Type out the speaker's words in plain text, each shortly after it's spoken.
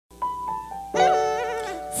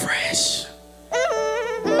Fresh.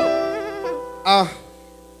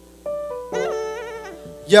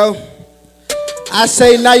 Yo, I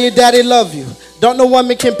say now your daddy love you. Don't no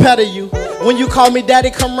woman compare to you. When you call me daddy,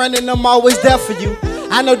 come running, I'm always there for you.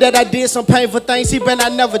 I know that I did some painful things he better I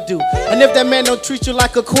never do. And if that man don't treat you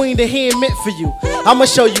like a queen, then he ain't meant for you. I'ma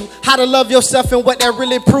show you how to love yourself and what that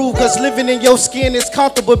really proves. Cause living in your skin is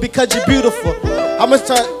comfortable because you're beautiful. I'ma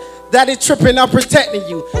start daddy tripping, I'm protecting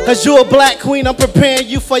you. Cause you're a black queen, I'm preparing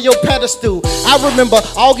you for your pedestal. I remember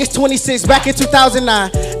August 26th, back in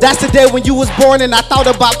 2009. That's the day when you was born and I thought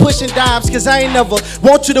about pushing dimes. Cause I ain't never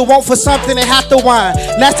want you to want for something and have to whine.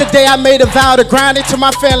 And that's the day I made a vow to grind it till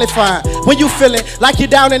my family fine. When you feeling like you're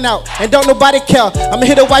down and out and don't nobody care, I'm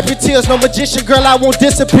here to wipe your tears, no magician, girl, I won't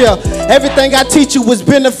disappear. Everything I teach you was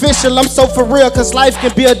beneficial, I'm so for real. Cause life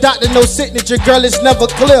can be a doctor, no signature, girl, it's never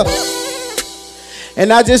clear.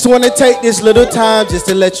 And I just want to take this little time just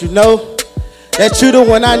to let you know that you the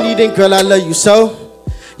one I need, and girl, I love you so.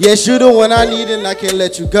 Yes, you the one I need, and I can't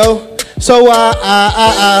let you go. So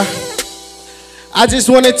I just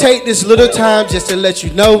want to take this little time just to let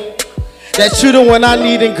you know that you the one I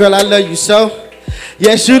need, and girl, I love you so.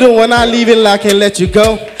 Yes, you the one I leave, and I can't let you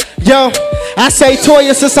go. Yo, I say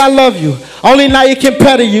Toya, sis, I love you. Only now you can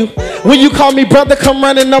better you. When you call me brother, come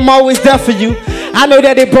running, I'm always there for you. I know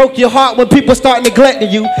that it broke your heart when people start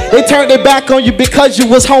neglecting you. They turned their back on you because you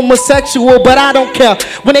was homosexual, but I don't care.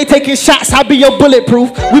 When they taking shots, I'll be your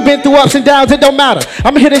bulletproof. We've been through ups and downs, it don't matter.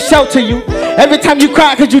 I'm here to shelter you. Every time you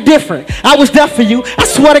cry cause you different, I was there for you. I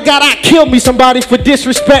swear to God, I'd kill me somebody for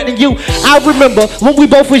disrespecting you. I remember when we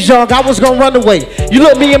both was young, I was gonna run away. You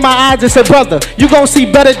looked me in my eyes and said, brother, you gonna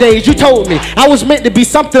see better days. You told me I was meant to be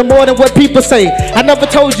something more than what people say. I never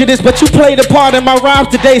told you this, but you played a part in my rhymes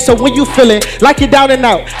today. So when you feeling like you're down and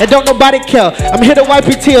out and don't nobody care, I'm here to wipe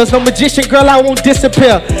your tears. No magician, girl, I won't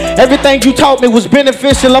disappear. Everything you taught me was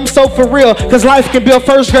beneficial, I'm so for real. Cause life can be a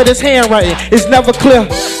first grader's handwriting, it's never clear.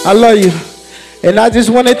 I love you. And I just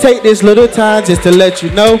want to take this little time just to let you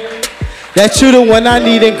know that you the one I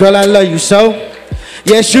need, and girl, I love you so.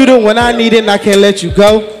 Yes, you the one I need, and I can't let you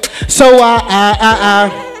go. So I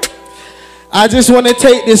just want to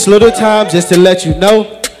take this little time just to let you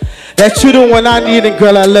know that you the one I need, and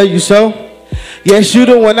girl, I love you so. Yes, you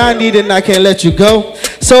the one I need, and I can't let you go.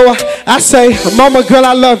 So I say, mama, girl,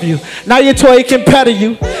 I love you. Now your toy can petter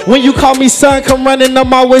you. When you call me son, come running,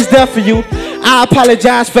 I'm always there for you. I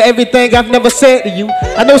apologize for everything I've never said to you.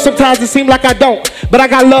 I know sometimes it seems like I don't, but I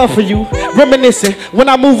got love for you. Reminiscing, when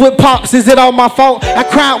I move with pops, is it all my fault? I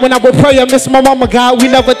cried when I would pray, I miss my mama, God, we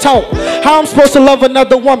never talked. How I'm supposed to love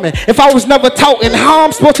another woman if I was never taught? And how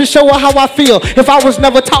I'm supposed to show her how I feel if I was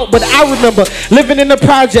never taught? But I remember living in the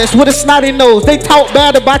projects with a snotty nose. They talked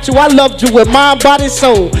bad about you, I loved you with mind, body,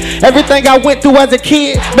 soul. Everything I went through as a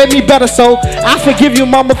kid made me better, so I forgive you,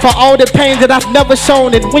 mama, for all the pain that I've never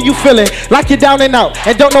shown. And when you feeling like you're down and out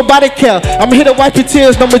and don't nobody care, I'm here to wipe your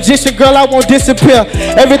tears, no magician, girl, I won't disappear.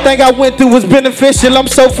 Everything I went through was beneficial, I'm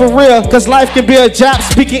so for real. Cause life can be a job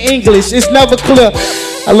speaking English, it's never clear.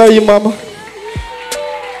 I love you, mama.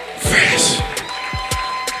 Fresh.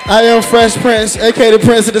 I am Fresh Prince, a.k.a. the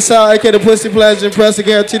Prince of the South, a.k.a. the Pussy Pleasure Impressor,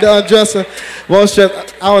 guarantee the undresser. Won't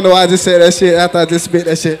stress. I don't know why I just said that shit after I just spit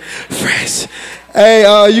that shit. Fresh.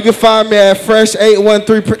 Hey, you can find me at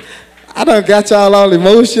Fresh813. I done got y'all all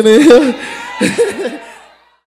emotional here.